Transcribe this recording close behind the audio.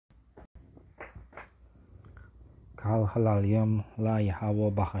Kal halal yom la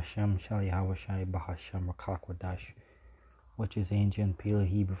Yahweh Bahashem Shal Yahweh Shai Bahashem Rakakwadash, which is ancient Pale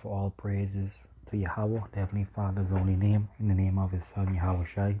Hebrew for all praises to Yahweh, the Heavenly Father's only name, in the name of His Son Yahweh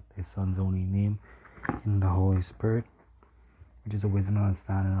Shai, His Son's only name, in the Holy Spirit, which is a wisdom and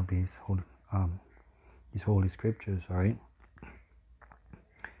understanding of His holy scriptures. Alright,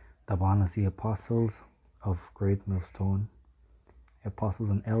 the honors the apostles of Great Millstone, apostles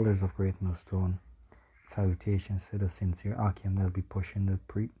and elders of Great Millstone. Salutations to the sincere Akim that will be pushing the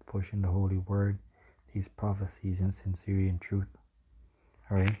holy word, these prophecies in sincerity and truth.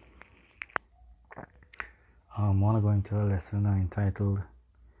 Alright. I want to go into a lesson entitled,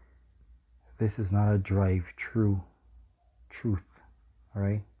 This is not a drive-through truth.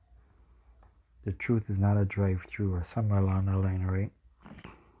 Alright. The truth is not a drive-through, or somewhere along that line, alright?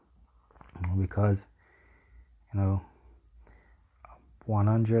 Because,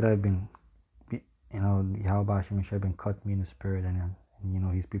 100 I've been, Yahweh Hashem has been cut me in the spirit, and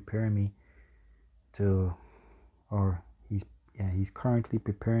He's preparing me to, or He's currently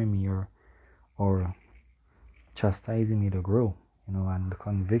preparing me, or chastising me to grow, and the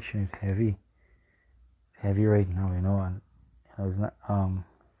conviction is heavy. It's heavy right now, and it's not,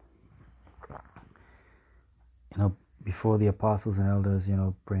 before the apostles and elders,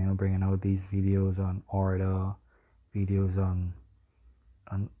 bringing out these videos on order, videos on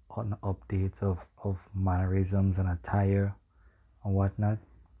updates of mannerisms and attire and whatnot.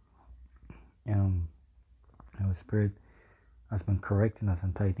 The Spirit has been correcting us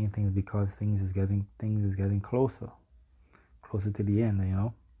and tightening things, because things is getting closer to the end,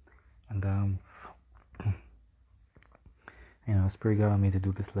 and Spirit God me to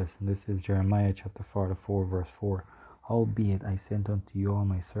do this lesson. This is Jeremiah chapter 44 verse 4. Howbeit I sent unto you all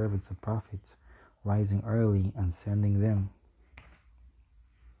my servants the prophets, rising early and sending them,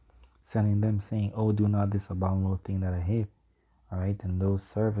 saying, oh, do not this abominable thing that I hate. Alright, and those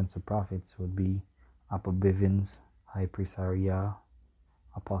servants, the prophets, would be Apo Bivens, High Priest Ariah,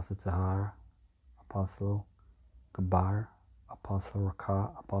 Apostle Tahar, Apostle Gabar, Apostle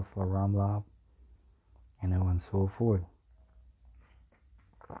Rakah, Apostle Ramlab, and so forth.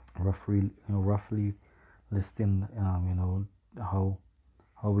 Roughly listing, how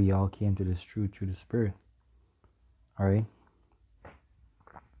we all came to this truth through the Spirit. Alright?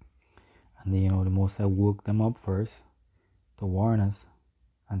 And the Most High woke them up first to warn us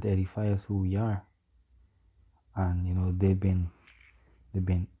and to edify us who we are. And they've been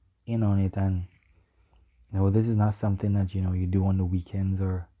in on it, and this is not something that you do on the weekends,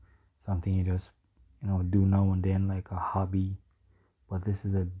 or something you just do now and then like a hobby, but this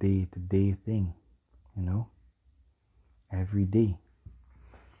is a day-to-day thing, every day,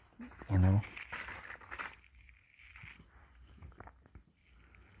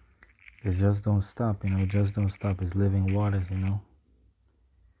 it just don't stop, just don't stop. It's living waters,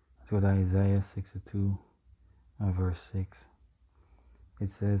 That's what Isaiah 62 verse 6.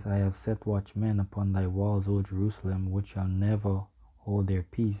 It says, I have set watchmen upon thy walls, O Jerusalem, which shall never hold their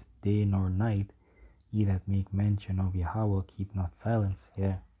peace day nor night. Ye that make mention of Yahweh, keep not silence.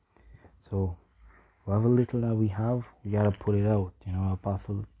 Yeah. So, whatever little that we have, we gotta put it out.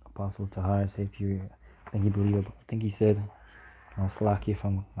 Apostle Tahar said, I think he said, I'll slack you if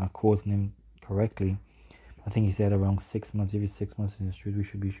I'm not quoting him correctly. I think he said around 6 months, every 6 months in the street, we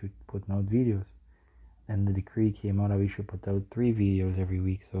should be putting out videos. And the decree came out that we should put out 3 videos every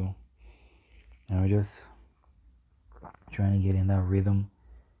week. So, just trying to get in that rhythm,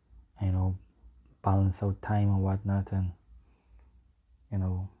 balance out time and whatnot, and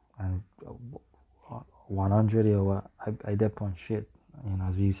 100, I dep on shit,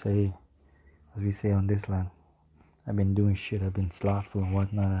 as we say on this land. I've been doing shit, I've been slothful and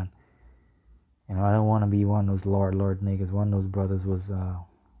whatnot, and I don't want to be one of those Lord niggas. One of those brothers was I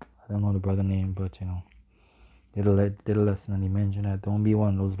don't know the brother name, but did a lesson and he mentioned that don't be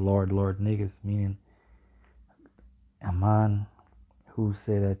one of those Lord niggas, meaning a man who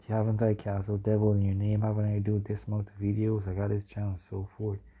said that, haven't I cast out devil in your name, haven't I do this amount of videos, I got his channel, so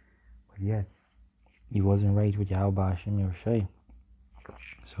forth, but yet he wasn't right with Yahweh Hashem Yoshai.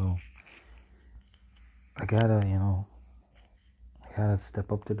 So I gotta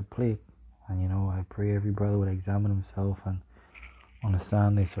step up to the plate, and I pray every brother would examine himself and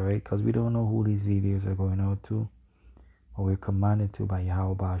understand this, alright? Because we don't know who these videos are going out to, but we're commanded to by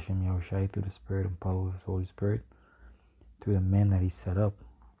Yahweh Hashem Yoshai through the Spirit and power of His Holy Spirit, to the men that He set up,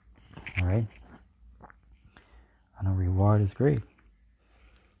 alright? And the reward is great.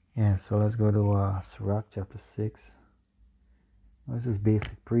 Yeah, so let's go to Sirach chapter 6. This is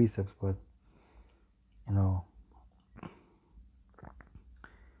basic precepts, but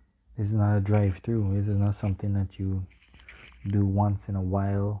This is not a drive-through. This is not something that you do once in a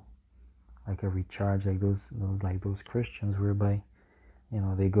while, like a recharge, like those Christians, whereby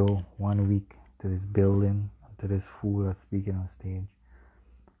they go 1 week to this building, to this fool that's speaking on stage,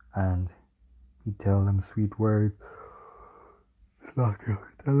 and he tell them sweet words. It's not good.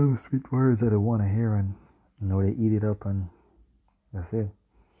 Tell them sweet words that they want to hear, and they eat it up, and that's it.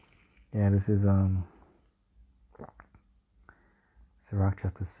 Yeah, this is Sirach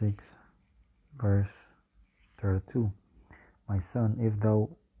chapter 6, verse 32. My son, if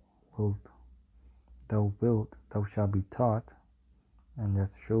thou wilt, thou shalt be taught. And that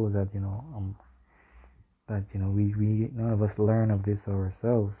shows that we none of us learn of this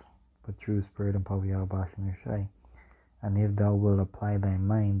ourselves, but through spirit and power Yahweh Shai. And if thou wilt apply thy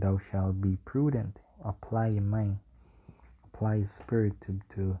mind, thou shalt be prudent. Apply your mind, apply your spirit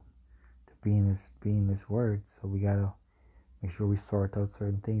to be in this word. So we gotta make sure we sort out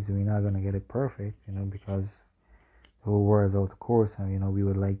certain things, and we're not gonna get it perfect, because the whole world is out of course, and we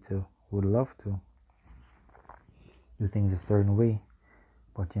would love to do things a certain way.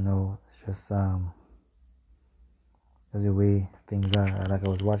 But it's just there's a way things are. Like I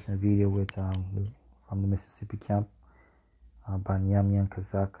was watching a video with from the Mississippi camp, Banyamian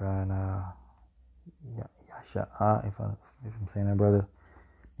Kazaka and Yasha, if I'm saying my brother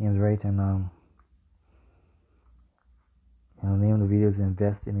name's right, and name of the video is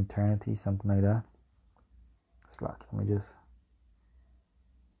Invest in Eternity, something like that. It's like, let me just,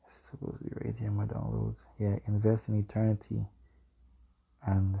 it's supposed to be right here in my downloads. Yeah, Invest in Eternity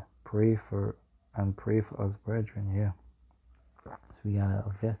and pray for us brethren. Yeah, so we gotta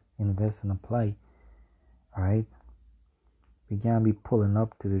invest and apply. All right, we can't be pulling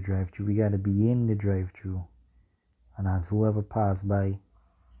up to the drive-thru. We gotta be in the drive-thru, and as whoever passed by,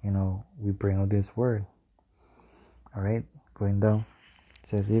 we bring out this word. All right, going down, it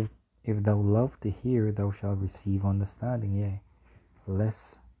says, if thou love to hear, thou shalt receive understanding. Yeah,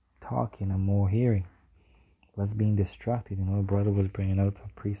 less talking and more hearing. Less being distracted. Brother was bringing out a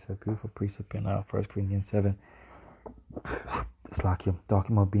precept, beautiful precept in 1 Corinthians 7. It's like you're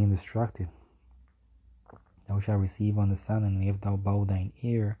talking about being distracted. Thou shalt receive understanding, and if thou bow thine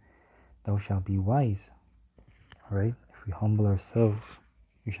ear, thou shalt be wise. Alright? If we humble ourselves,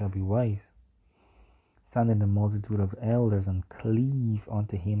 we shall be wise. Stand in the multitude of elders and cleave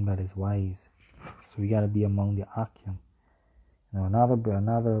unto him that is wise. So we gotta be among the Akim. Another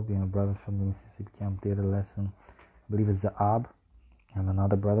brothers from the Mississippi camp did a lesson. I believe it's Zaab and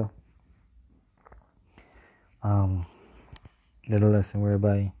another brother did a lesson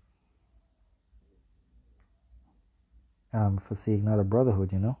whereby forsake not a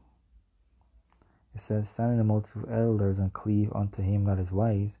brotherhood. It says, stand in the multitude of elders and cleave unto him that is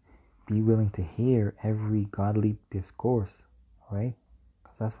wise. Be willing to hear every godly discourse, right?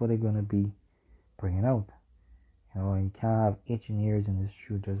 Because that's what they're going to be bringing out. And you can't have itching ears in this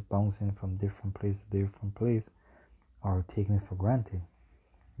truth just bouncing from different place to different place or taking it for granted.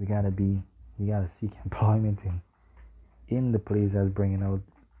 We gotta seek employment in the place that's bringing out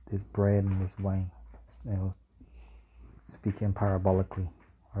this bread and this wine. Speaking parabolically,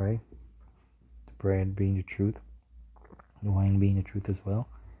 all right? The bread being the truth, the wine being the truth as well,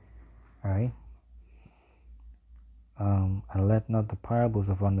 all right? And let not the parables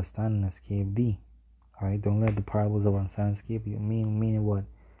of understanding escape thee. Alright, don't let the parables of understanding escape you. Meaning what?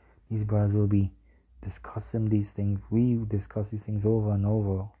 These brothers will be discussing these things. We discuss these things over and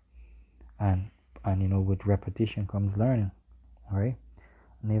over. And with repetition comes learning. Alright?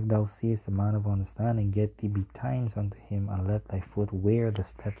 And if thou seest a man of understanding, get thee betimes unto him, and let thy foot wear the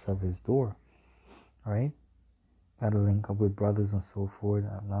steps of his door. Alright? Gotta link up with brothers and so forth.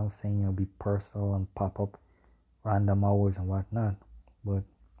 I'm not saying be personal and pop up random hours and whatnot. But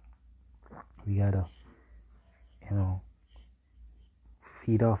we gotta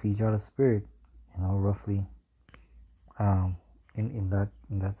feed off each other's spirit, roughly, in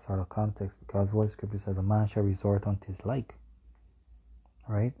that sort of context, because what Scripture says, a man shall resort unto his like,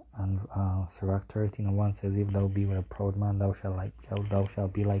 right? And Sirach 13:1 says, if thou be with a proud man, thou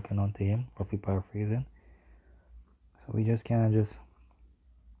shalt be likened unto him, roughly paraphrasing. So we just can't just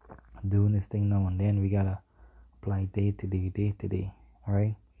doing this thing now and then. We gotta apply day to day, all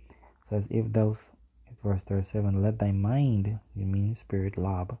right? It says, if thou, verse 37, let thy mind, you mean spirit,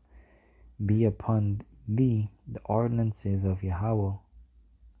 lab, be upon thee the ordinances of Yahweh.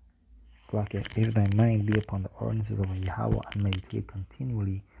 It's like if thy mind be upon the ordinances of Yahweh and meditate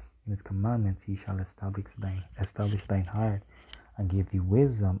continually in his commandments, he shall establish thine heart and give thee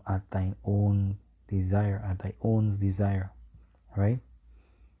wisdom at thine own desire, right?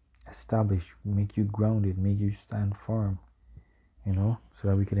 Establish, make you grounded, make you stand firm so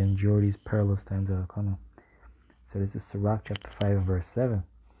that we could endure these perilous times that are coming. So this is Sirach chapter 5 and verse 7. It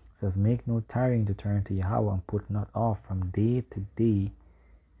says, make no tarrying to turn to Yahweh, and put not off from day to day,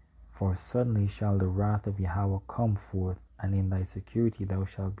 for suddenly shall the wrath of Yahweh come forth, and in thy security thou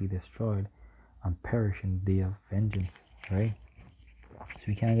shalt be destroyed and perish in the day of vengeance. Right? So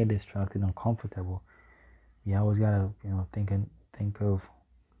we can't get distracted and comfortable. We always gotta, think of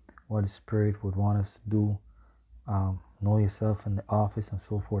what the Spirit would want us to do. Know yourself in the office and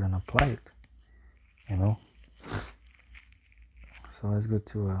so forth, and apply it. So let's go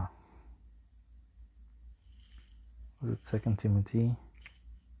to was it 2 Timothy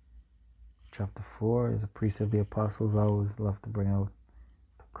chapter 4 is a precept of the apostles. I always love to bring out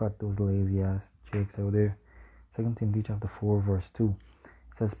to cut those lazy ass jakes out there. 2 Timothy chapter 4 verse 2.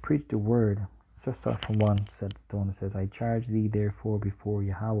 It says, preach the word. So start from one set tone. It says, I charge thee therefore before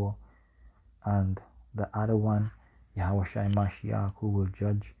Yahweh and the other one, Yahweh Shai Mashiach, who will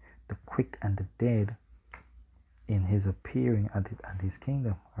judge the quick and the dead in his appearing at his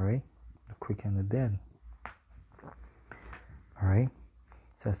kingdom. Alright? The quick and the dead. Alright?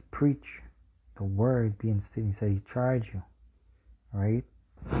 It says, preach the word, being still. He said, he charged you. Alright?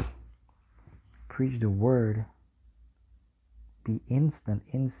 Preach the word. Be instant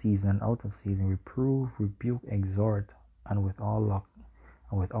in season and out of season. Reprove, rebuke, exhort, and with all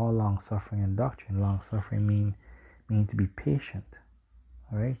long suffering and doctrine. Long suffering mean to be patient.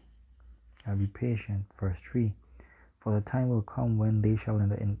 Alright? Gotta be patient. Verse 3. For the time will come when they shall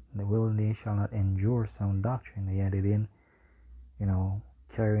not endure sound doctrine. Yeah, they didn't,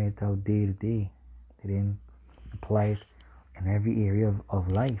 carry it out day to day. They didn't apply it in every area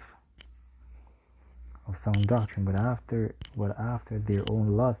of life, of sound doctrine. But after their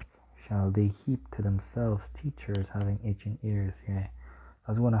own lusts shall they heap to themselves teachers having itching ears. Yeah,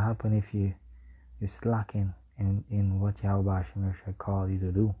 that's going to happen if you're slacking in what Yahweh shall call you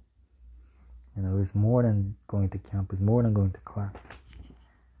to do. It's more than going to camp. It's more than going to class.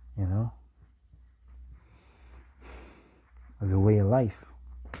 It's a way of life.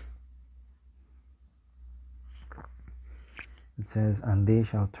 It says, and they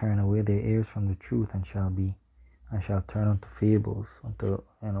shall turn away their ears from the truth, and shall turn unto fables, unto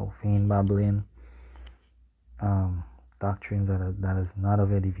vain babbling, doctrines that is not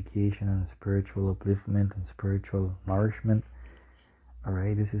of edification and spiritual upliftment and spiritual nourishment.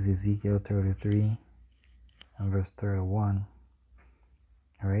 Alright, this is Ezekiel 33 and verse 31.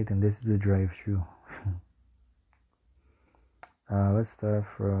 Alright, and this is the Drive-Thru. Let's start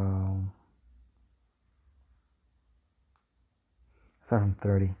from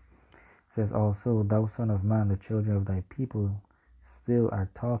 30. It says, also, thou son of man, the children of thy people still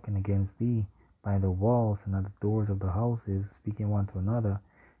are talking against thee by the walls and at the doors of the houses, speaking one to another,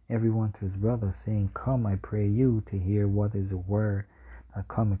 every one to his brother, saying, come, I pray you, to hear what is the word that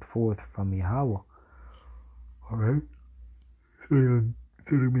cometh forth from Yahweh. Alright? So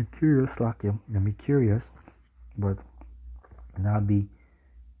to be curious, be curious, but not be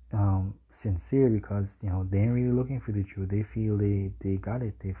sincere, because they ain't really looking for the truth. They feel they got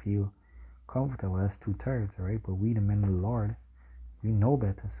it. They feel comfortable. That's 2/3, alright? But we, the men of the Lord, we know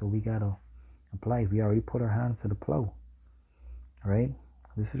better, so we gotta apply it. We already put our hands to the plow. Alright?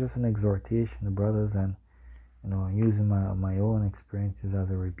 This is just an exhortation to brothers, and using my own experiences as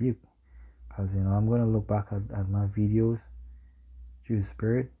a rebuke. Because I'm gonna look back at my videos through the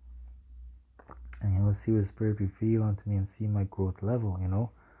Spirit, and see what the Spirit reveal unto me and see my growth level.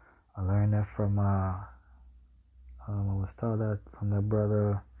 I learned that from I was taught that from that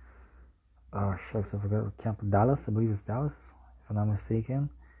brother, shucks, I forgot, Camp Dallas, I believe it's Dallas, if I'm not mistaken.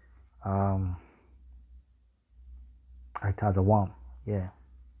 Itazawam, yeah.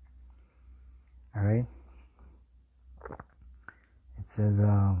 Alright. It says,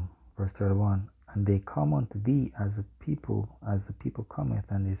 verse 31, and they come unto thee as the people cometh,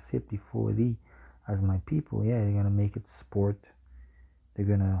 and they sit before thee as my people. Yeah, they're gonna make it sport. They're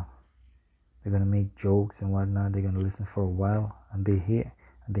gonna make jokes and whatnot. They're gonna listen for a while, and they hear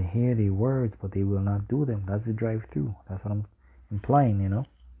the words, but they will not do them. That's the Drive-Thru. That's what I'm implying.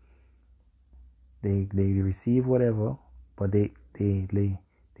 They receive whatever, but they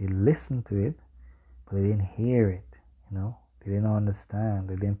listen to it, but they didn't hear it. They didn't understand.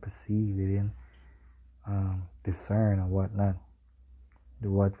 They didn't perceive. They didn't discern or whatnot.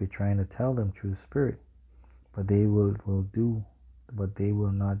 What we're trying to tell them through the Spirit, but they will do, but they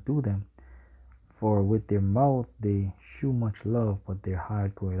will not do them. For with their mouth they shew much love, but their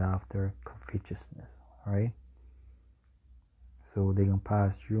heart goeth after covetousness. Alright? So they can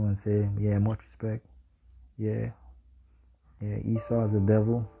pass through and say, yeah, much respect. Yeah, Esau is the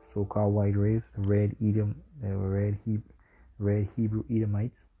devil, so-called white race, the red red Hebrew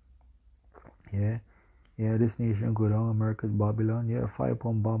Edomites. Yeah. Yeah, this nation go down, America's Babylon. Yeah, fire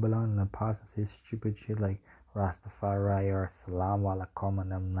upon Babylon and the past and say stupid shit like Rastafari or Salam Alaikum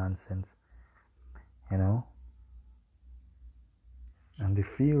and them nonsense. You know? And they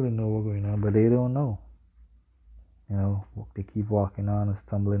feel they know what's going on, but they don't know. You know, they keep walking on and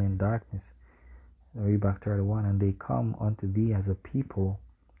stumbling in darkness. Read back 31. And they come unto thee as a people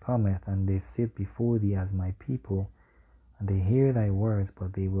cometh, and they sit before thee as my people, and they hear thy words,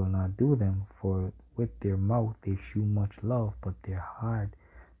 but they will not do them. For with their mouth they shew much love, but their heart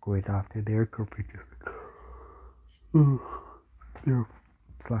goeth after their caprices.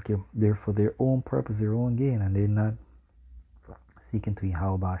 It's like they're for their own purpose, their own gain, and they're not seeking to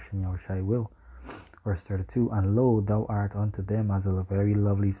Yahweh Hashem Yahushai will. Verse 32. And lo, thou art unto them as a very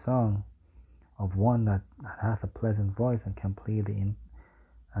lovely song of one that hath a pleasant voice and can play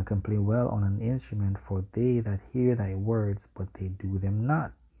well on an instrument, for they that hear thy words, but they do them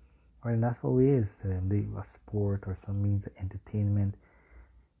not. Right, and that's what it is to them. They a sport or some means of entertainment.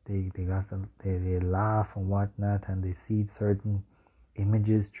 They laugh and whatnot, and they see certain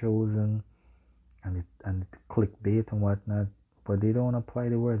images chosen, and clickbait and whatnot, but they don't apply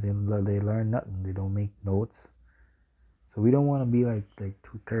the words. They learn nothing. They don't make notes. So we don't want to be like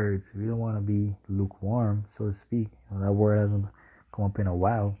 2/3. We don't want to be lukewarm, so to speak. You know, that word hasn't come up in a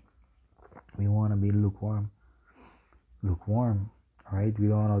while. We want to be lukewarm. All right. We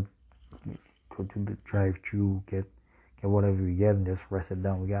don't want to go to the drive-thru, get whatever we get, and just rest it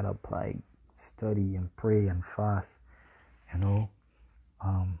down. We gotta apply, study, and pray and fast. You know,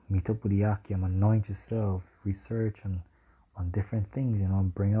 meet up with the Akim, anoint yourself, research on different things. You know,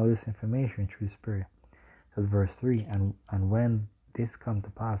 bring all this information through Spirit. Says verse 3, and when this come to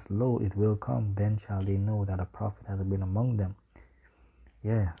pass, lo, it will come, then shall they know that a prophet has been among them.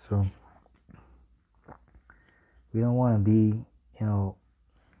 Yeah, so we don't want to be, you know,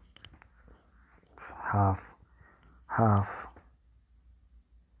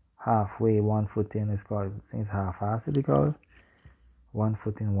 halfway, 1 foot in. It's called, things half-assed because 1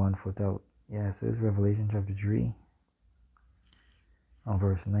 foot in, 1 foot out. Yeah, so it's Revelation chapter 3 on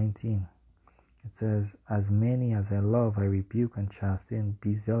verse 19. It says, as many as I love, I rebuke and chasten.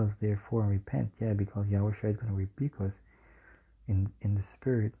 Be zealous, therefore, and repent. Yeah, because Yahushua is going to rebuke us in the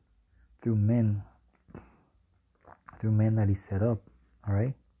spirit through men that he set up. All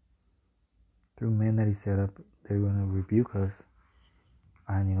right? Through men that he set up, they're going to rebuke us.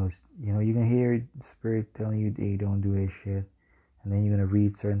 And, you know, you can hear the spirit telling you, hey, don't do this shit. And then you're going to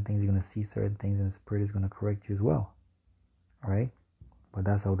read certain things, you're going to see certain things, and the spirit is going to correct you as well. All right? But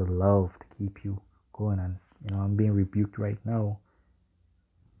that's out of love to keep you going. And you know, I'm being rebuked right now.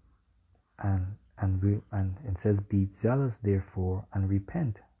 And it says, be zealous therefore and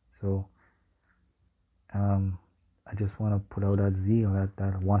repent. So I just want to put out that zeal, that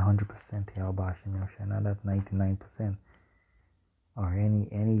 100% not that 99% or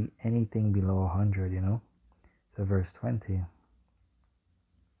anything below 100, you know. So verse 20.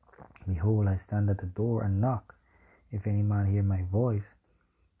 Behold, I stand at the door and knock. If any man hear my voice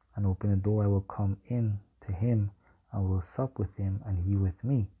and open the door, I will come in to him and will sup with him and he with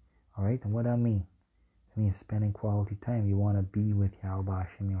me. All right, and what that mean? It means spending quality time. You want to be with Yahweh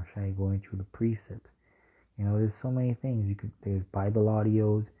Hashem Yahushai, going through the precepts. You know, there's so many things. There's Bible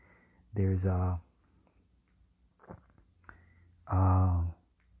audios. There's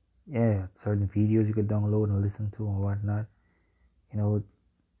certain videos you could download and listen to and whatnot. You know,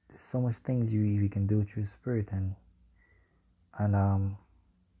 there's so much things you can do through Spirit, and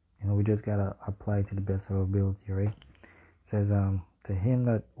you know, we just gotta apply to the best of our ability, right? It says, to him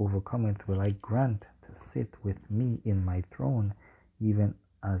that overcometh will I grant to sit with me in my throne, even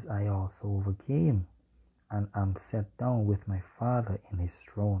as I also overcame and am set down with my Father in his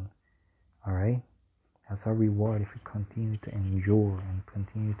throne. All right, that's our reward if we continue to endure and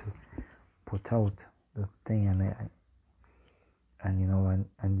continue to put out the thing, and you know,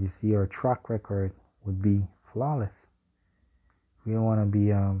 and you see our track record would be flawless. We don't want to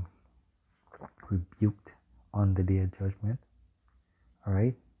be rebuked on the day of judgment, all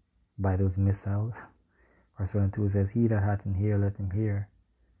right, by those missiles. Verse 22 says, he that hath an ear, let him hear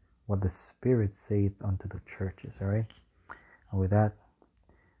what the Spirit saith unto the churches. All right, and with that,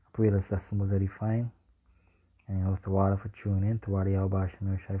 I pray this lesson was edifying. And you know, to Wada for tuning in, to Wada Yahweh Hashem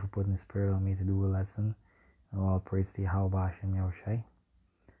Yahushai for putting the Spirit on me to do a lesson. And all praise to Yahweh Hashem Yahushai.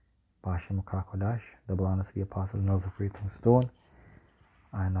 Bashem Kakodash, double honor to the apostle and those of Great Stone.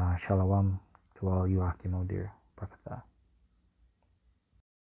 And shalom to all you Akim out there. Barakatah.